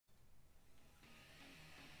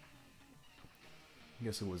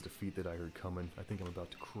Guess it was defeat that I heard coming. I think I'm about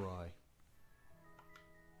to cry.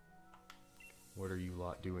 What are you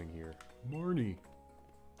lot doing here? Marnie!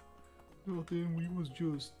 Nothing, we was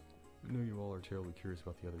just... I know you all are terribly curious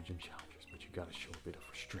about the other gym challengers, but you gotta show a bit of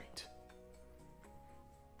restraint.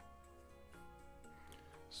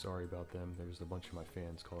 Sorry about them. There's a bunch of my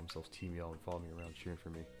fans call themselves Team Yell and follow me around cheering for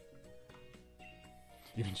me.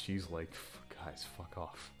 Even she's like, guys, fuck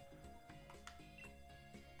off.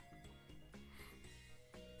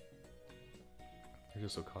 They're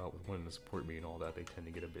just so caught up with wanting to support me and all that, they tend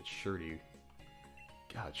to get a bit shirty.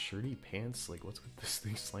 God, shirty pants? Like, what's with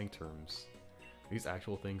these slang terms? Are these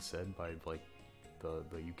actual things said by, like, the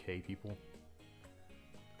UK people?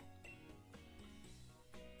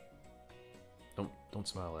 Don't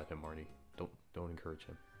smile at him, Marnie. Don't encourage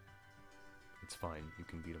him. It's fine, you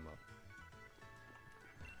can beat him up.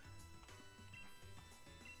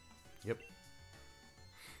 Yep.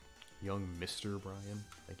 Young Mr. Brian,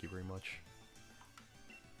 thank you very much.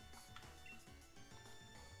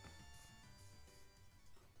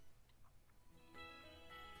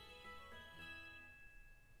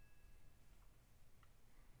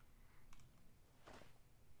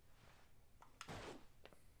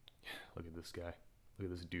 Look at this guy.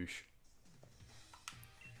 Look at this douche.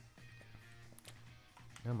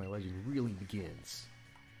 Now my legend really begins.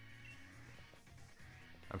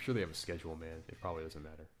 I'm sure they have a schedule, man. It probably doesn't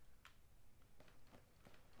matter.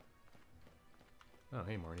 Oh,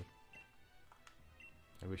 hey, Marnie.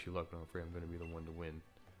 I wish you luck, but I'm afraid I'm going to be the one to win.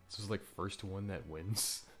 This is like first one that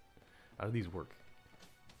wins. How do these work?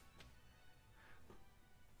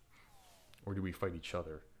 Or do we fight each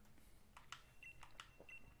other?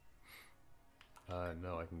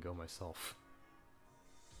 No, I can go myself.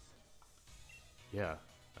 Yeah,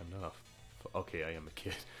 I'm not a... Okay, I am a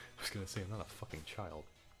kid. I was gonna say I'm not a fucking child.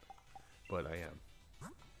 But I am.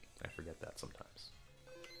 I forget that sometimes.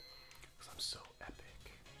 Because I'm so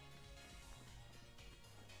epic.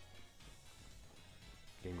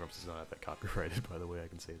 Game Grumps is not at that copyrighted, by the way, I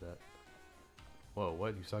can say that. Whoa,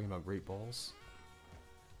 what? He's talking about great balls?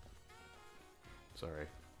 Sorry.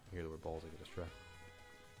 I hear the word balls, I get distracted.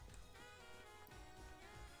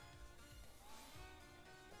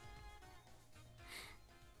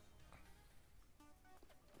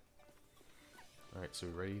 Alright, so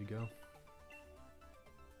we ready to go?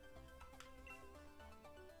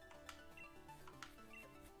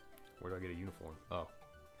 Where do I get a uniform? Oh.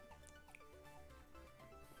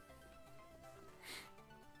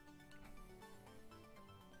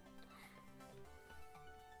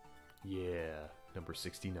 Yeah, number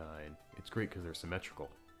 69. It's great because they're symmetrical.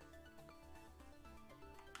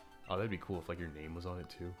 Oh, that'd be cool if like your name was on it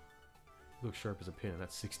too. You look sharp as a pin, and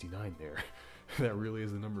that's 69 there. That really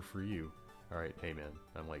is the number for you. Alright, hey man,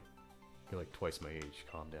 you're like twice my age,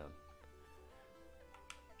 calm down.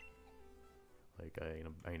 Like,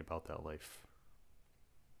 I ain't about that life.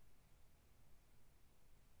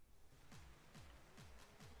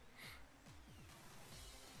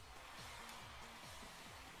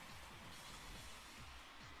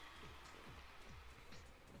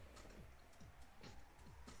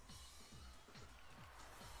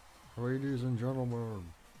 Ladies and gentlemen,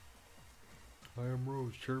 I am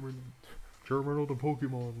Rose, chairman of the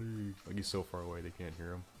Pokemon League. Like he's so far away they can't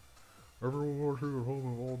hear him. Everyone wants you at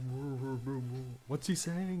home. What's he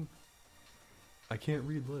saying? I can't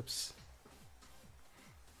read lips.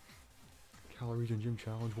 Calories and Gym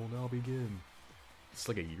Challenge will now begin. It's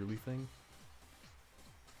like a yearly thing.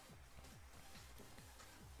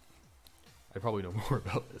 I probably know more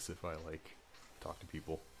about this if I like talk to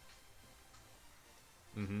people.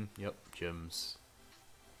 Yep, gyms.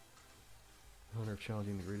 Honor of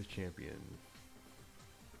challenging the greatest champion.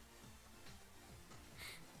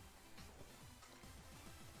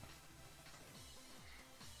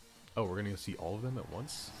 Oh, we're gonna go see all of them at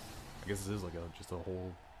once? I guess this is like just a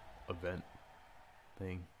whole event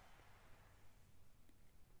thing.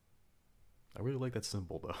 I really like that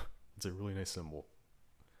symbol though. It's a really nice symbol.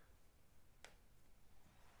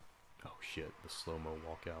 Oh shit, the slow-mo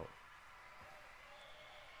walkout.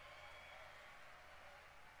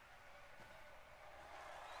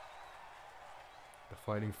 The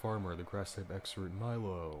Fighting Farmer, the Grass type expert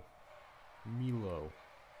Milo.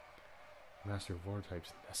 Master of Water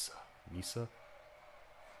types Nissa.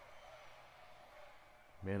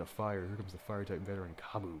 Man of Fire, here comes the Fire type veteran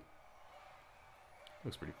Kabu.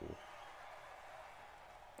 Looks pretty cool.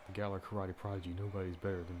 The Galar Karate Prodigy, nobody's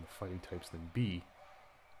better than the fighting types than B.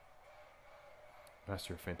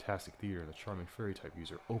 Master of Fantastic Theater and the charming fairy type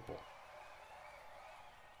user Opal.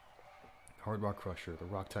 Hard Rock Crusher, the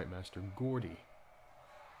rock type master Gordy.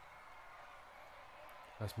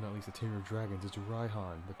 Last but not least, the Tamer of Dragons is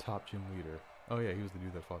Raihan, the top gym leader. Oh yeah, he was the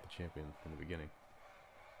dude that fought the champion in the beginning.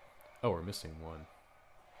 Oh, we're missing one.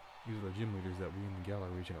 These are the gym leaders that we in the Galar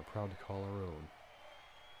region are proud to call our own.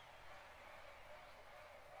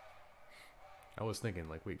 I was thinking,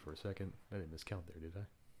 like, wait for a second. I didn't miscount there, did I?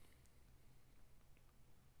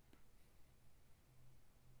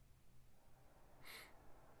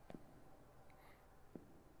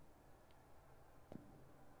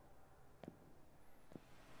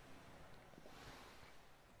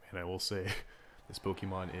 And I will say, this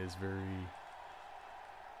Pokemon is very...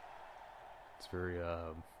 It's very,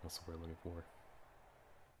 what's the word I'm looking for?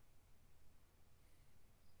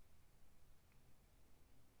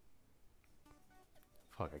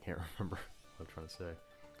 Fuck, I can't remember what I'm trying to say.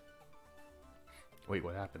 Wait,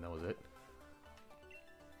 what happened? That was it?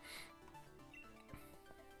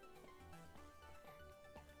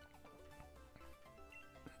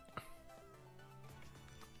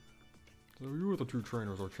 So you are the two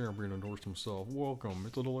trainers our champion endorsed himself. Welcome,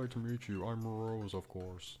 it's a delight to meet you. I'm Rose, of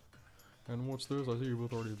course. And what's this? I see you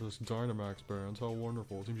both already this Dynamax bands. How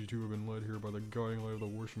wonderful. It seems you two have been led here by the guiding light of the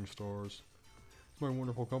wishing stars. It's my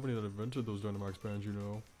wonderful company that invented those Dynamax bands, you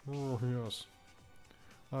know. Oh, yes.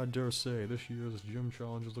 I dare say, this year's gym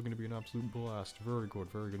challenge is looking to be an absolute blast. Very good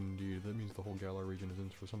indeed. That means the whole Galar region is in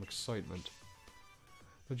for some excitement.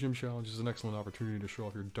 The gym challenge is an excellent opportunity to show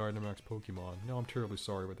off your Dynamax Pokemon. Now I'm terribly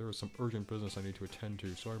sorry, but there is some urgent business I need to attend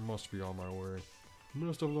to, so I must be on my way.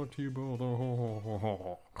 Best of luck to you both.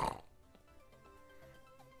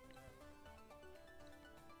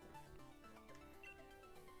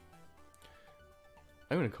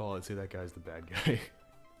 I'm gonna call it and say that guy's the bad guy.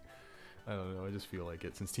 I don't know, I just feel like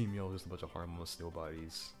it. Since Team Yell is just a bunch of harmless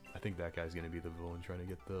nobodies, I think that guy's gonna be the villain trying to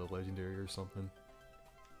get the legendary or something.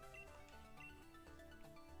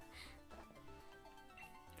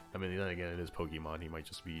 I mean, then again, it is Pokemon, he might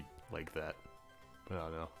just be like that. But I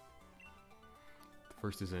don't know. The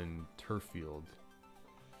first is in Turffield.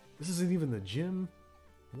 This isn't even the gym?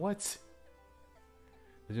 What?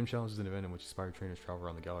 The gym challenge is an event in which aspired trainers travel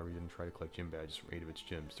around the Galar region and try to collect gym badges from 8 of its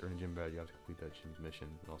gyms. To earn a gym badge, you have to complete that gym's mission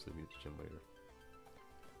and also beat the gym leader.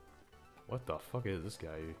 What the fuck is this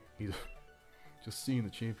guy? He's just seeing the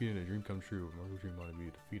champion and a dream come true. Marvel dream wanted me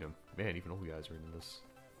to defeat him. Man, even old guys are into this.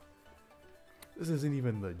 This isn't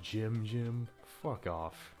even the gym. Fuck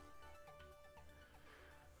off.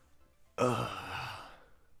 Ugh.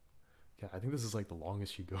 Yeah, I think this is like the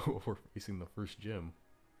longest you go before facing the first gym.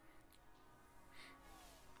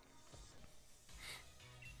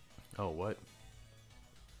 Oh, what?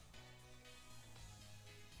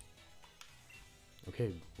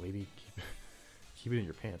 Okay, lady, keep it in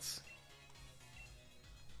your pants.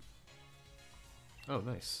 Oh,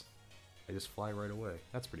 nice. I just fly right away.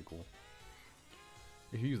 That's pretty cool.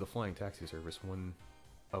 If you use the flying taxi service, one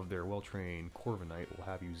of their well-trained Corviknight will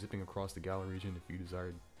have you zipping across the Galar region if you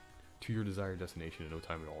desired to your desired destination in no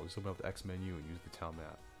time at all. Just open up the X menu and use the town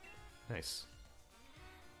map. Nice.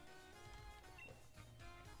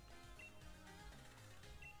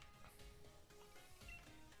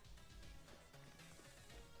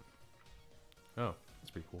 Oh,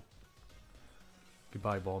 that's pretty cool.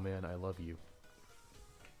 Goodbye, Ballman. I love you.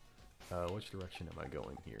 Which direction am I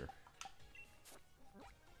going here?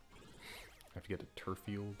 I have to get to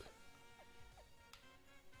Turffield.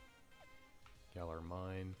 Galar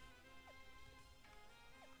Mine.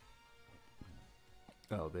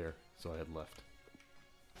 Oh, there. So I had left.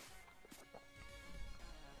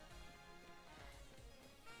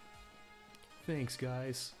 Thanks,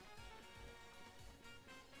 guys.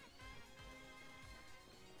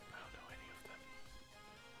 I don't know any of them.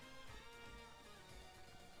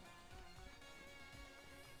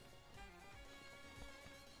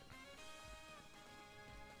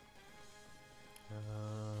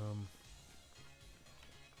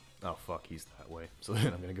 Oh fuck, he's that way. So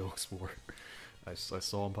then I'm gonna go explore. I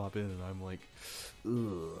saw him pop in and I'm like,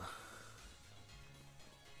 ugh.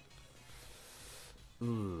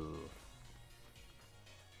 Ugh.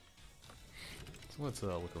 So let's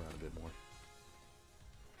look around a bit more.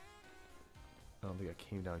 I don't think I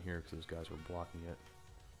came down here because those guys were blocking it.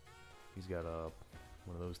 He's got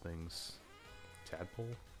one of those things.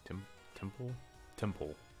 Tadpole? Temple?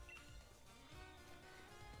 Temple.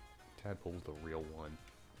 Tadpole's the real one.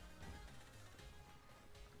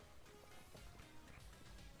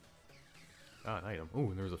 Ah, an item. Ooh,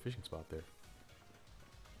 and there was a fishing spot there.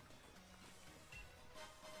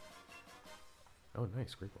 Oh,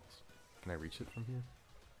 nice. Great balls. Can I reach it from here?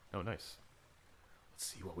 Oh, nice. Let's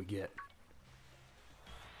see what we get.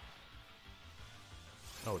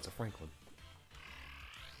 Oh, it's a Franklin.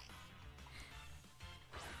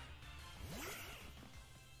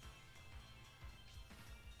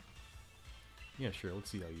 Yeah, sure, let's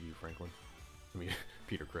see how you do, Franklin. I mean,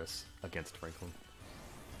 Peter Criss against Franklin.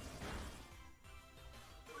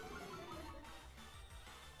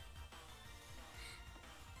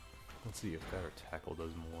 Let's see if that or tackle does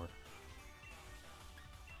more.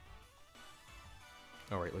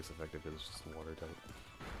 Alright, looks effective because it's just water type.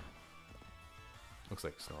 Looks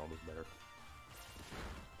like Snarl does better.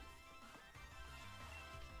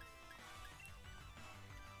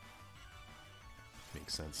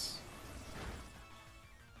 Makes sense.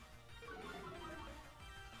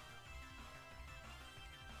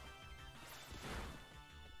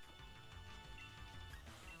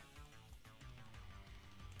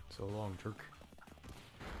 So long, Turk.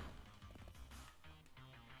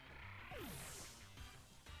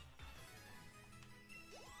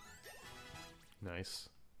 Nice.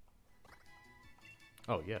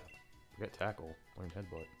 Oh yeah, forget tackle. Learn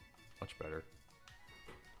headbutt. Much better.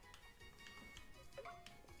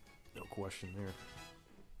 No question there.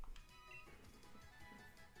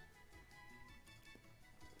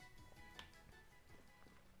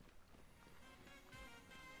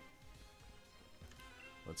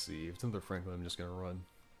 Let's see, if it's another Franklin, I'm just gonna run.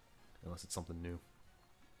 Unless it's something new.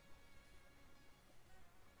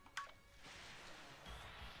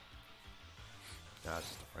 Nah, it's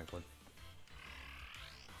just a Franklin.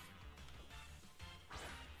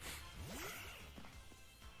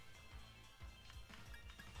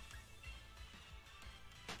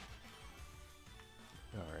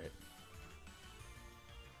 Alright.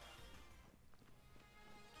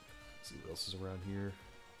 See what else is around here.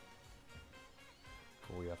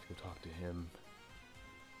 Before we have to go talk to him.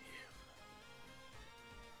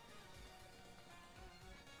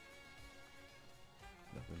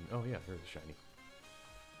 Nothing. Oh yeah, there's a shiny.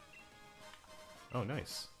 Oh,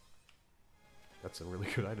 nice. That's a really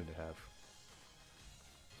good item to have.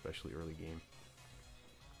 Especially early game.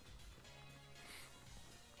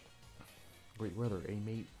 Great weather, eh,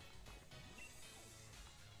 mate?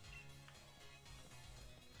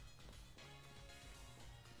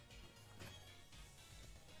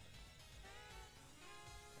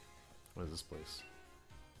 What is this place?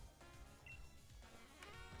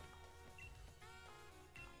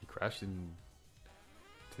 He crashed in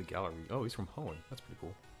to the gallery. Oh, he's from Hoenn. That's pretty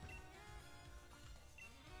cool.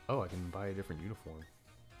 Oh, I can buy a different uniform.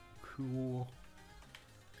 Cool.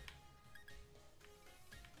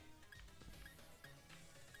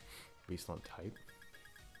 Based on type.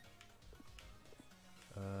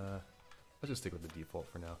 Let's just stick with the default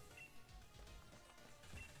for now.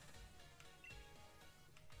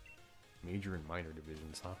 Major and minor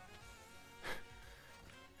divisions, huh?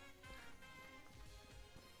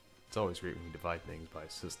 It's always great when we divide things by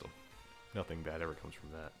system. Nothing bad ever comes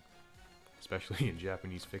from that. Especially in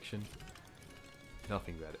Japanese fiction.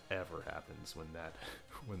 Nothing bad ever happens when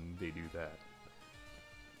they do that.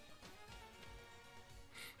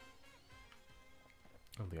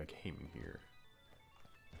 I don't think I came in here.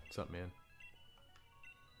 What's up, man?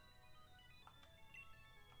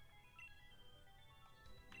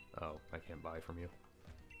 Oh, I can't buy from you.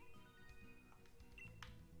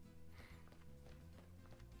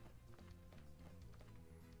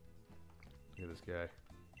 Look at this guy.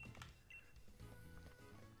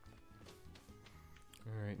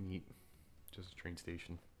 Alright, neat. Just a train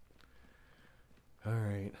station.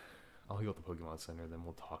 Alright. I'll heal at the Pokemon Center, then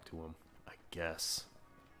we'll talk to him. I guess.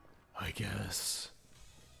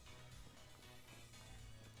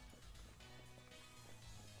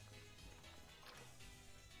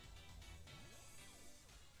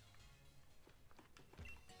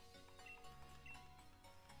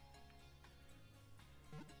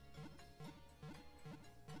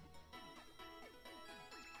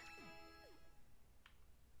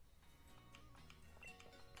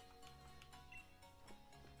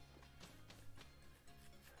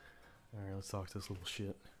 Alright, let's talk to this little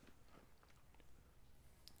shit.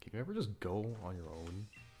 Can you ever just go on your own?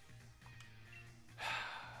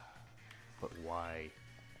 But why?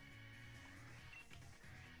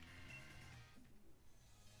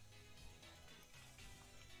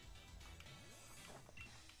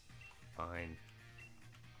 Fine.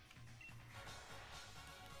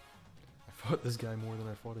 I fought this guy more than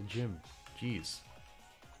I fought a gym. Jeez.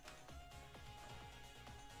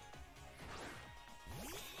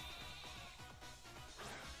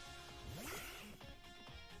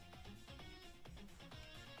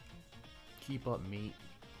 Keep up, mate.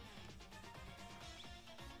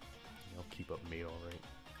 I'll keep up, mate, alright.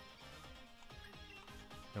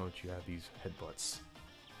 Now that you have these headbutts.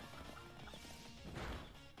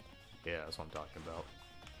 Yeah, that's what I'm talking about.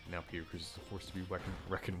 Now Peter Criss is a force to be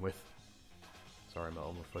reckoned with. Sorry, my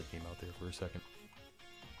Elmer Fudd came out there for a second.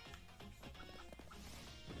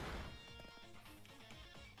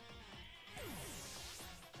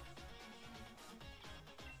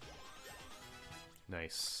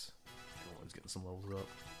 Nice. Everyone's getting some levels up.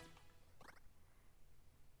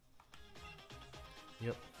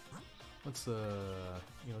 Yep. Let's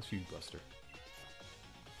let's use Buster.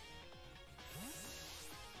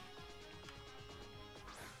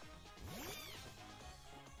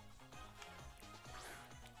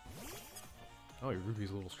 Oh, your Ruby's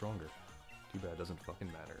a little stronger. Too bad it doesn't fucking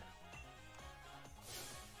matter.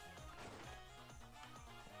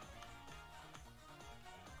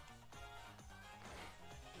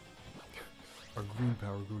 Our green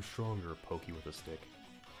power grows stronger, Pokey with a stick.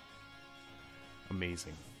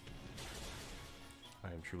 Amazing. I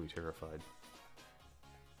am truly terrified.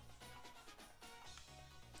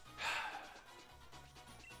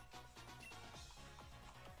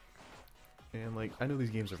 And, like, I know these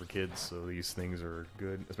games are for kids, so these things are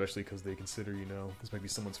good, especially because they consider, you know, this might be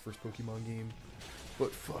someone's first Pokemon game.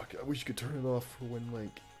 But fuck, I wish you could turn it off for when,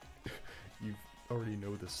 like, you already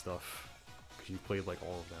know this stuff, because you played, like,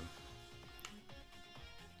 all of them.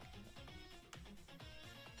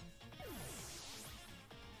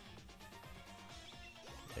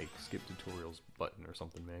 Like, skip tutorials button or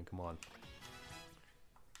something, man, come on.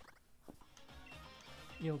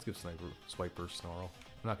 Yeah, let's give Swiper Snarl.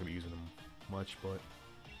 I'm not going to be using them much, but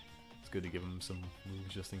it's good to give him some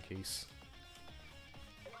moves just in case.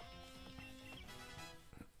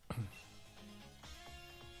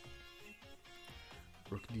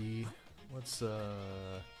 Rook D. Let's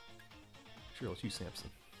let's use Samson.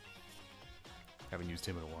 Haven't used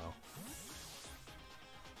him in a while.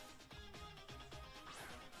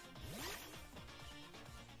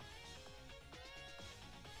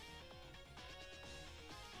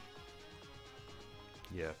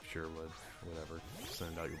 Yeah, sure would. Whatever.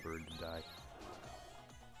 Send out your bird to die.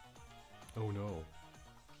 Oh no.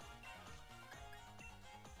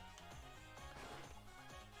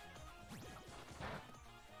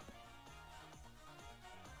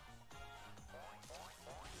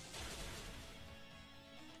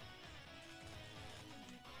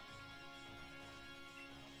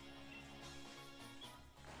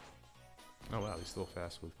 Oh wow, he's still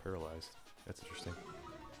fast with paralyzed. That's interesting.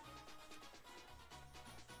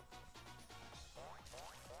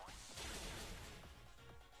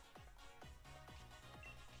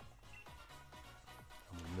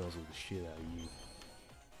 Nuzzle the shit out of you.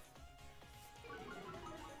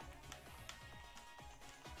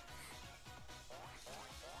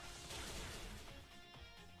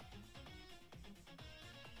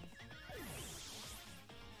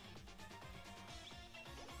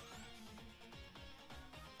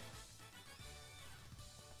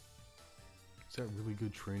 Is that really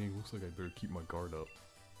good training? Looks like I better keep my guard up.